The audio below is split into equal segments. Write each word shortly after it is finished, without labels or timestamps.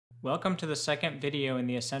Welcome to the second video in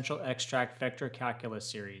the Essential Extract Vector Calculus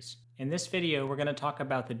series. In this video, we're going to talk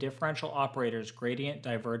about the differential operators gradient,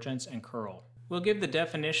 divergence, and curl. We'll give the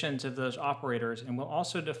definitions of those operators, and we'll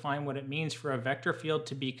also define what it means for a vector field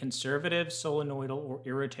to be conservative, solenoidal, or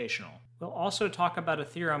irrotational. We'll also talk about a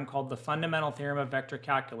theorem called the fundamental theorem of vector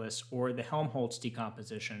calculus, or the Helmholtz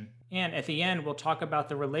decomposition. And at the end, we'll talk about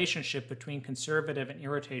the relationship between conservative and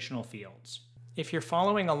irrotational fields. If you're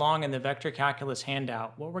following along in the vector calculus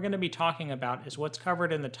handout, what we're going to be talking about is what's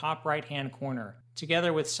covered in the top right-hand corner,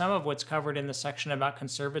 together with some of what's covered in the section about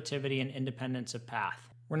conservativity and independence of path.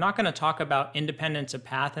 We're not going to talk about independence of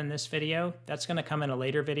path in this video. That's going to come in a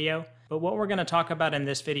later video. But what we're going to talk about in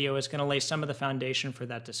this video is going to lay some of the foundation for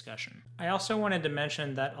that discussion. I also wanted to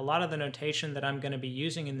mention that a lot of the notation that I'm going to be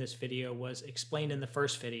using in this video was explained in the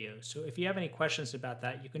first video. So if you have any questions about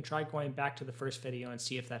that, you can try going back to the first video and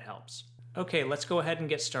see if that helps. Okay, let's go ahead and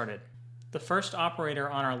get started. The first operator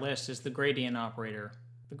on our list is the gradient operator.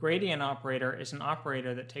 The gradient operator is an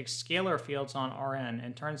operator that takes scalar fields on Rn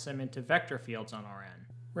and turns them into vector fields on Rn.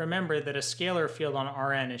 Remember that a scalar field on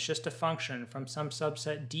Rn is just a function from some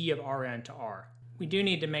subset d of Rn to R. We do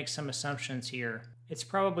need to make some assumptions here. It's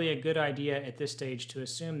probably a good idea at this stage to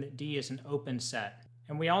assume that d is an open set.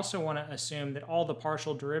 And we also want to assume that all the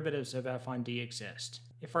partial derivatives of f on d exist.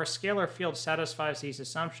 If our scalar field satisfies these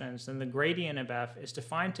assumptions, then the gradient of f is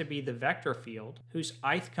defined to be the vector field whose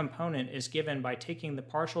ith component is given by taking the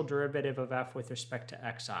partial derivative of f with respect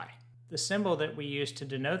to xi. The symbol that we use to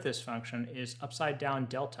denote this function is upside down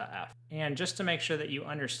delta f. And just to make sure that you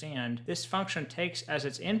understand, this function takes as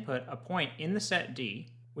its input a point in the set D,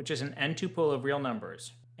 which is an n-tuple of real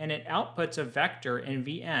numbers, and it outputs a vector in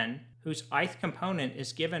Vn whose ith component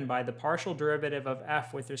is given by the partial derivative of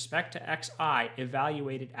f with respect to xi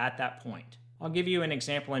evaluated at that point. I'll give you an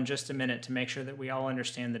example in just a minute to make sure that we all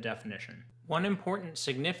understand the definition. One important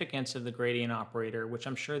significance of the gradient operator, which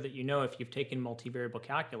I'm sure that you know if you've taken multivariable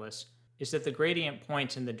calculus, is that the gradient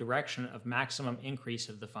points in the direction of maximum increase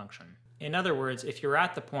of the function. In other words, if you're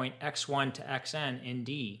at the point x1 to xn in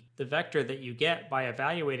D, the vector that you get by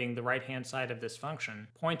evaluating the right-hand side of this function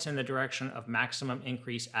points in the direction of maximum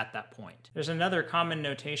increase at that point. There's another common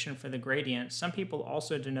notation for the gradient. Some people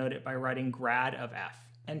also denote it by writing grad of f.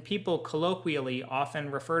 And people colloquially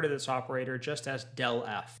often refer to this operator just as del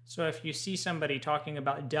f. So if you see somebody talking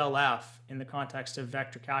about del f in the context of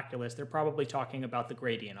vector calculus, they're probably talking about the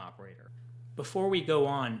gradient operator. Before we go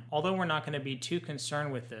on, although we're not going to be too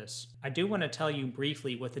concerned with this, I do want to tell you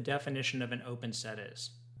briefly what the definition of an open set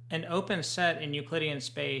is. An open set in Euclidean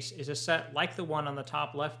space is a set like the one on the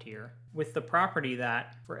top left here, with the property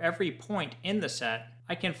that, for every point in the set,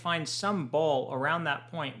 I can find some ball around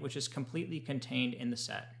that point which is completely contained in the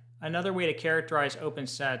set. Another way to characterize open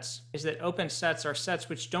sets is that open sets are sets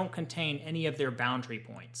which don't contain any of their boundary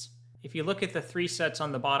points. If you look at the three sets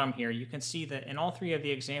on the bottom here, you can see that in all three of the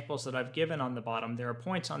examples that I've given on the bottom, there are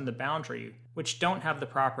points on the boundary which don't have the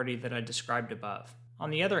property that I described above. On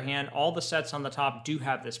the other hand, all the sets on the top do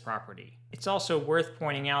have this property. It's also worth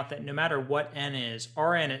pointing out that no matter what n is,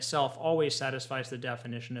 Rn itself always satisfies the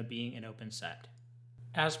definition of being an open set.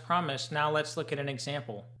 As promised, now let's look at an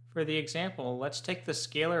example. For the example, let's take the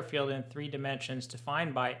scalar field in 3 dimensions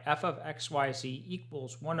defined by f of xyz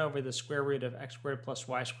equals 1 over the square root of x squared plus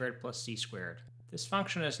y squared plus z squared. This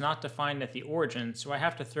function is not defined at the origin, so I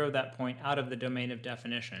have to throw that point out of the domain of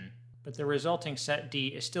definition. But the resulting set D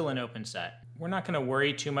is still an open set. We're not going to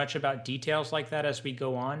worry too much about details like that as we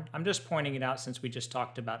go on. I'm just pointing it out since we just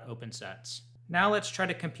talked about open sets. Now let's try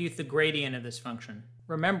to compute the gradient of this function.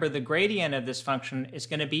 Remember, the gradient of this function is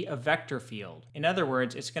going to be a vector field. In other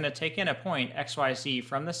words, it's going to take in a point xyz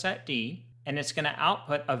from the set D, and it's going to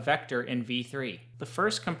output a vector in V3. The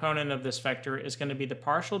first component of this vector is going to be the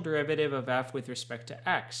partial derivative of f with respect to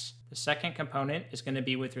x. The second component is going to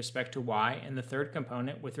be with respect to y, and the third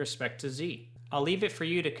component with respect to z. I'll leave it for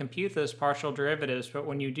you to compute those partial derivatives, but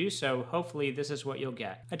when you do so, hopefully this is what you'll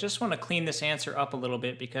get. I just want to clean this answer up a little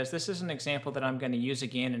bit because this is an example that I'm going to use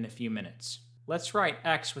again in a few minutes. Let's write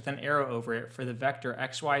x with an arrow over it for the vector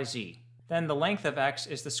xyz. Then the length of x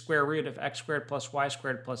is the square root of x squared plus y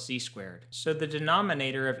squared plus z squared. So the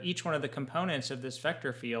denominator of each one of the components of this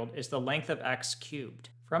vector field is the length of x cubed.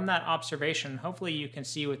 From that observation, hopefully you can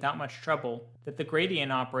see without much trouble that the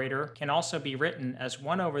gradient operator can also be written as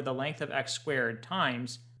 1 over the length of x squared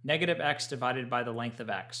times negative x divided by the length of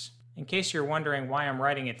x. In case you're wondering why I'm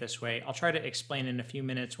writing it this way, I'll try to explain in a few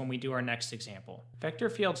minutes when we do our next example. Vector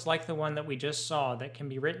fields like the one that we just saw that can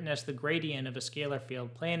be written as the gradient of a scalar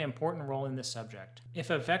field play an important role in this subject. If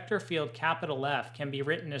a vector field capital F can be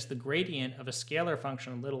written as the gradient of a scalar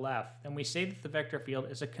function little f, then we say that the vector field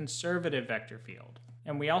is a conservative vector field.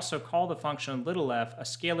 and we also call the function little f a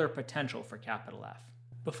scalar potential for capital F.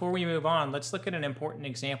 Before we move on, let's look at an important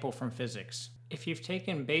example from physics. If you've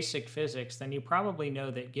taken basic physics, then you probably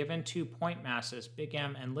know that given two point masses, big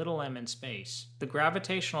M and little m in space, the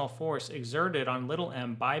gravitational force exerted on little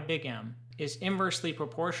m by big M is inversely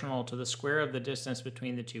proportional to the square of the distance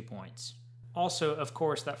between the 2 points. Also, of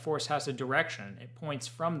course, that force has a direction. It points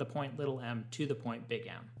from the point little m to the point big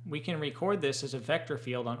M. We can record this as a vector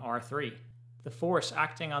field on R3. The force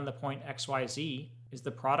acting on the point xyz is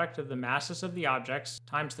the product of the masses of the objects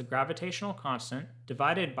times the gravitational constant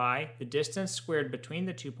divided by the distance squared between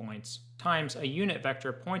the 2 points times a unit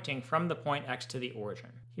vector pointing from the point x to the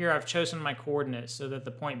origin. Here I've chosen my coordinates so that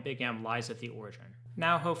the point big M lies at the origin.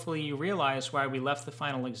 Now hopefully you realize why we left the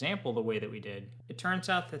final example the way that we did. It turns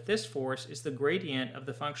out that this force is the gradient of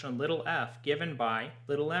the function little f given by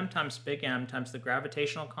little m times big M times the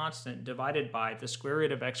gravitational constant divided by the square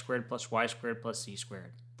root of x squared plus y squared plus z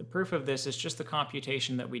squared. The proof of this is just the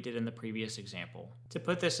computation that we did in the previous example. To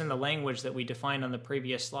put this in the language that we defined on the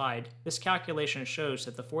previous slide, this calculation shows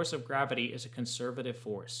that the force of gravity is a conservative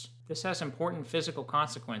force. This has important physical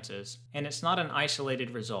consequences, and it's not an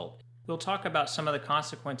isolated result. We'll talk about some of the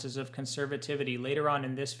consequences of conservativity later on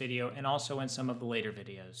in this video and also in some of the later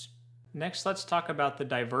videos. Next, let's talk about the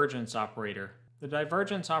divergence operator. The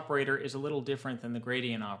divergence operator is a little different than the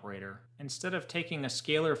gradient operator. Instead of taking a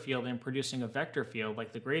scalar field and producing a vector field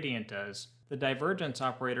like the gradient does, the divergence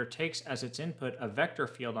operator takes as its input a vector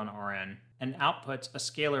field on Rn and outputs a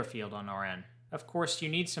scalar field on Rn. Of course, you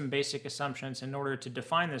need some basic assumptions in order to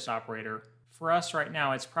define this operator. For us right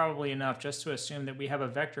now, it's probably enough just to assume that we have a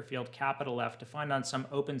vector field capital F defined on some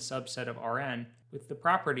open subset of Rn with the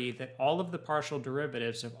property that all of the partial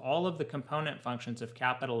derivatives of all of the component functions of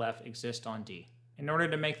capital F exist on D. In order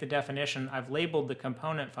to make the definition, I've labeled the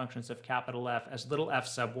component functions of capital F as little f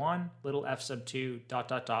sub 1, little f sub 2, ...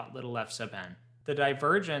 little f sub n. The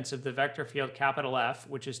divergence of the vector field capital F,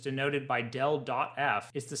 which is denoted by del dot f,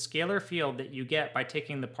 is the scalar field that you get by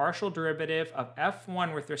taking the partial derivative of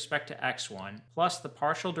f1 with respect to x1 plus the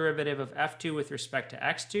partial derivative of f2 with respect to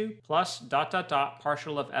x2 plus ...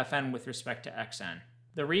 partial of fn with respect to xn.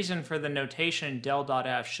 The reason for the notation del dot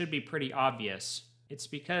f should be pretty obvious. It's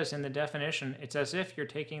because in the definition, it's as if you're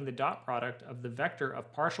taking the dot product of the vector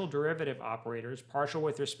of partial derivative operators, partial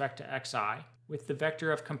with respect to xi, with the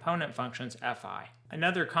vector of component functions fi.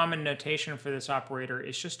 Another common notation for this operator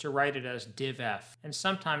is just to write it as div f, and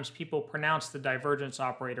sometimes people pronounce the divergence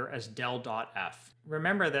operator as del dot f.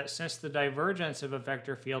 Remember that since the divergence of a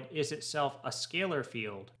vector field is itself a scalar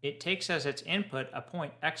field, it takes as its input a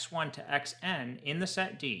point x1 to xn in the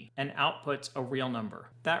set D and outputs a real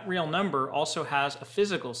number. That real number also has a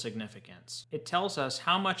physical significance. It tells us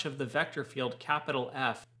how much of the vector field capital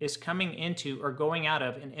F is coming into or going out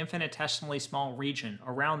of an infinitesimally small region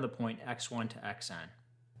around the point x1 to xn.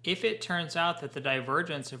 If it turns out that the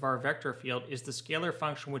divergence of our vector field is the scalar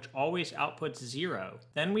function which always outputs 0,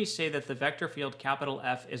 then we say that the vector field capital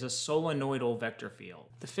F is a solenoidal vector field.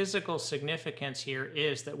 The physical significance here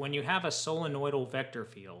is that when you have a solenoidal vector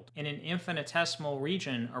field in an infinitesimal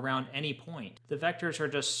region around any point, the vectors are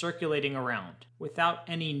just circulating around without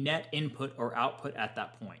any net input or output at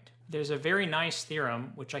that point. There's a very nice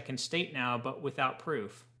theorem, which I can state now but without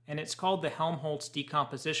proof, and it's called the Helmholtz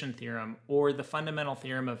decomposition theorem, or the fundamental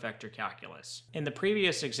theorem of vector calculus. In the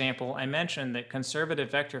previous example, I mentioned that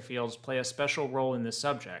conservative vector fields play a special role in this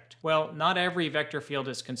subject. Well, not every vector field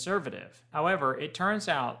is conservative. However, it turns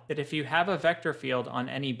out that if you have a vector field on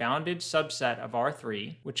any bounded subset of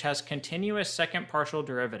R3, which has continuous second partial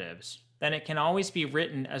derivatives, then it can always be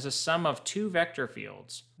written as a sum of two vector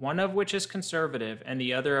fields, one of which is conservative and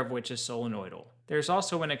the other of which is solenoidal. There's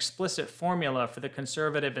also an explicit formula for the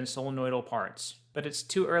conservative and solenoidal parts, but it's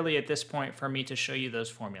too early at this point for me to show you those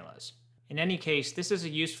formulas. In any case, this is a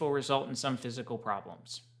useful result in some physical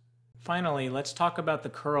problems. Finally, let's talk about the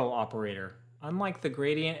curl operator. Unlike the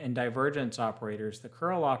gradient and divergence operators, the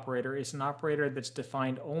curl operator is an operator that's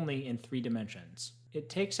defined only in 3 dimensions. It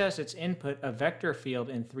takes as its input a vector field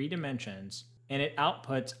in 3 dimensions, and it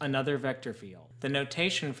outputs another vector field. The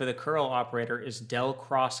notation for the curl operator is del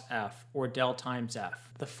cross f, or del times f.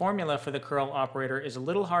 The formula for the curl operator is a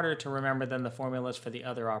little harder to remember than the formulas for the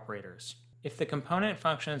other operators. If the component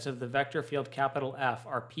functions of the vector field capital F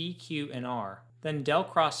are p, q, and r, then del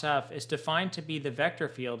cross f is defined to be the vector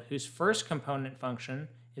field whose first component function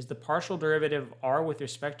is the partial derivative of r with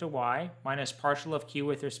respect to y minus partial of q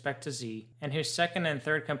with respect to z, and whose second and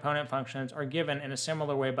third component functions are given in a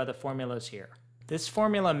similar way by the formulas here. This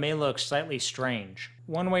formula may look slightly strange.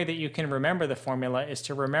 One way that you can remember the formula is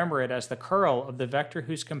to remember it as the curl of the vector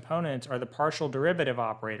whose components are the partial derivative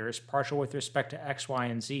operators, partial with respect to x, y,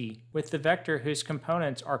 and z, with the vector whose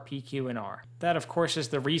components are p, q, and r. That, of course, is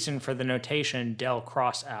the reason for the notation del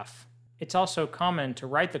cross f. It's also common to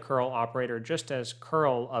write the curl operator just as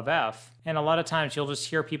curl of f, and a lot of times you'll just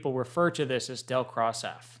hear people refer to this as del cross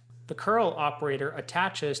f. The curl operator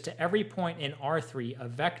attaches to every point in R3 a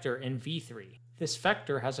vector in V3. This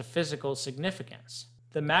vector has a physical significance.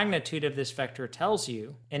 The magnitude of this vector tells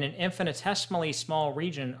you, in an infinitesimally small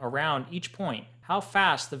region around each point, how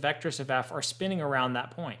fast the vectors of f are spinning around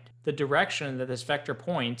that point. The direction that this vector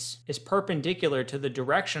points is perpendicular to the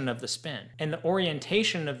direction of the spin, and the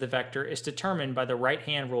orientation of the vector is determined by the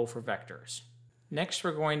right-hand rule for vectors. Next,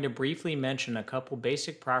 we're going to briefly mention a couple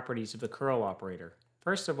basic properties of the curl operator.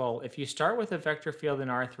 First of all, if you start with a vector field in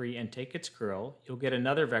R3 and take its curl, you'll get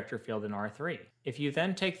another vector field in R3. If you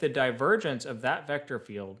then take the divergence of that vector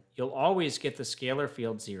field, you'll always get the scalar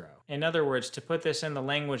field 0. In other words, to put this in the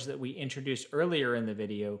language that we introduced earlier in the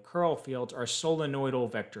video, curl fields are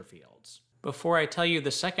solenoidal vector fields. Before I tell you the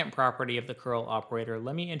second property of the curl operator,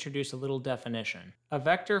 let me introduce a little definition. A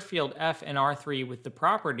vector field f in R3 with the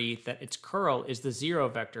property that its curl is the 0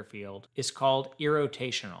 vector field is called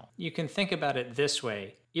irrotational. You can think about it this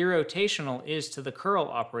way. Irrotational is to the curl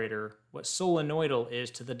operator what solenoidal is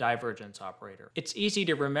to the divergence operator. It's easy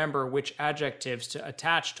to remember which adjectives to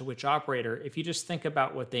attach to which operator if you just think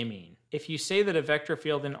about what they mean. If you say that a vector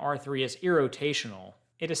field in R3 is irrotational,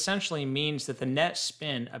 it essentially means that the net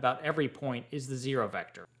spin about every point is the 0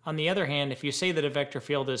 vector. On the other hand, if you say that a vector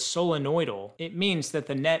field is solenoidal, it means that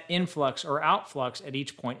the net influx or outflux at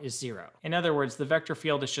each point is 0. In other words, the vector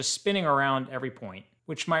field is just spinning around every point,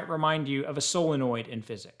 which might remind you of a solenoid in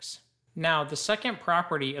physics. Now, the second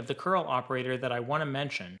property of the curl operator that I want to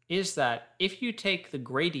mention is that if you take the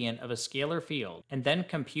gradient of a scalar field and then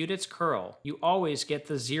compute its curl, you always get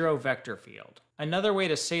the 0 vector field. Another way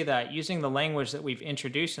to say that, using the language that we've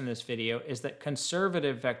introduced in this video, is that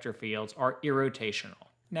conservative vector fields are irrotational.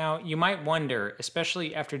 Now, you might wonder,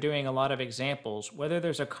 especially after doing a lot of examples, whether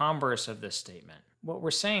there's a converse of this statement. What we're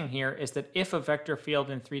saying here is that if a vector field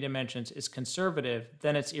in 3 dimensions is conservative,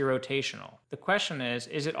 then it's irrotational. The question is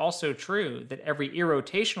it also true that every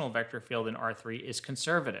irrotational vector field in R3 is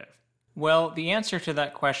conservative? Well, the answer to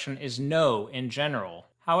that question is no in general.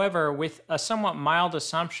 However, with a somewhat mild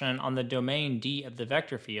assumption on the domain D of the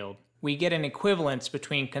vector field, we get an equivalence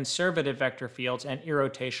between conservative vector fields and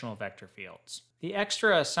irrotational vector fields. The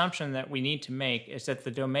extra assumption that we need to make is that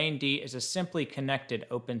the domain D is a simply connected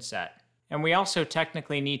open set. And we also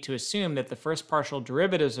technically need to assume that the first partial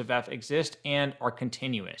derivatives of f exist and are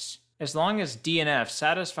continuous. As long as D and f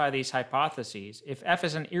satisfy these hypotheses, if f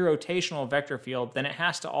is an irrotational vector field, then it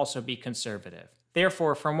has to also be conservative.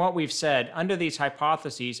 Therefore, from what we've said, under these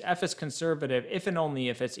hypotheses, f is conservative if and only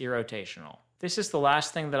if it's irrotational. This is the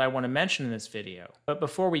last thing that I want to mention in this video. But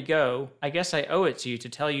before we go, I guess I owe it to you to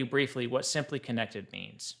tell you briefly what simply connected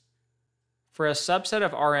means. For a subset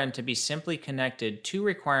of Rn to be simply connected, 2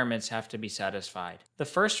 requirements have to be satisfied. The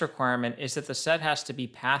first requirement is that the set has to be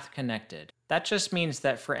path connected. That just means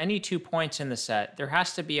that for any 2 points in the set, there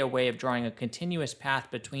has to be a way of drawing a continuous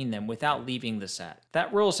path between them without leaving the set.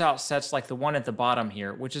 That rules out sets like the one at the bottom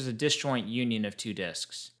here, which is a disjoint union of 2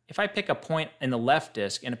 disks. If I pick a point in the left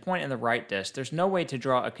disk and a point in the right disk, there's no way to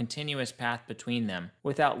draw a continuous path between them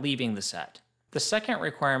without leaving the set. The second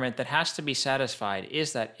requirement that has to be satisfied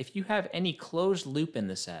is that if you have any closed loop in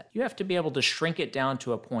the set, you have to be able to shrink it down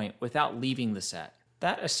to a point without leaving the set.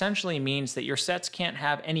 That essentially means that your sets can't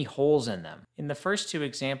have any holes in them. In the first 2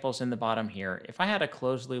 examples in the bottom here, if I had a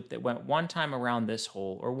closed loop that went one time around this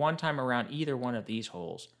hole or one time around either one of these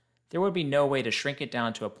holes, there would be no way to shrink it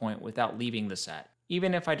down to a point without leaving the set.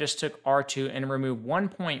 Even if I just took R2 and removed 1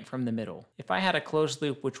 point from the middle. If I had a closed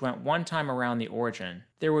loop which went one time around the origin,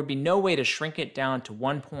 there would be no way to shrink it down to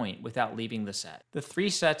 1 point without leaving the set. The 3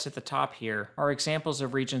 sets at the top here are examples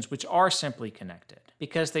of regions which are simply connected,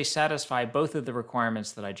 because they satisfy both of the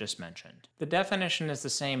requirements that I just mentioned. The definition is the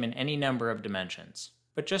same in any number of dimensions.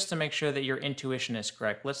 But just to make sure that your intuition is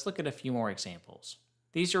correct, let's look at a few more examples.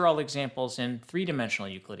 These are all examples in 3-dimensional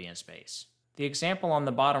Euclidean space. The example on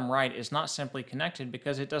the bottom right is not simply connected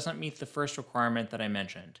because it doesn't meet the first requirement that I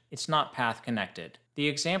mentioned. It's not path connected. The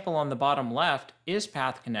example on the bottom left is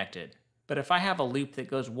path connected, but if I have a loop that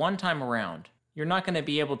goes one time around, you're not going to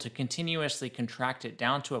be able to continuously contract it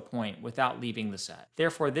down to a point without leaving the set.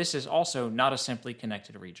 Therefore, this is also not a simply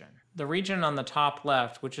connected region. The region on the top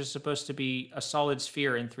left, which is supposed to be a solid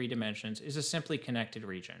sphere in 3 dimensions, is a simply connected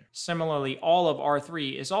region. Similarly, all of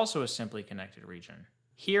R3 is also a simply connected region.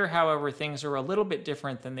 Here, however, things are a little bit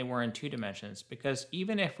different than they were in 2 dimensions, because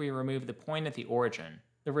even if we remove the point at the origin,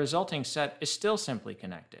 the resulting set is still simply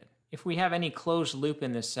connected. If we have any closed loop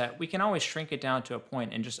in this set, we can always shrink it down to a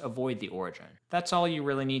point and just avoid the origin. That's all you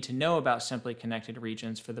really need to know about simply connected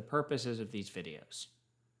regions for the purposes of these videos.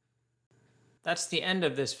 That's the end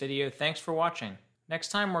of this video. Thanks for watching. Next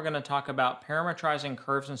time we're going to talk about parametrizing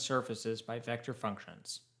curves and surfaces by vector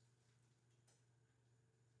functions.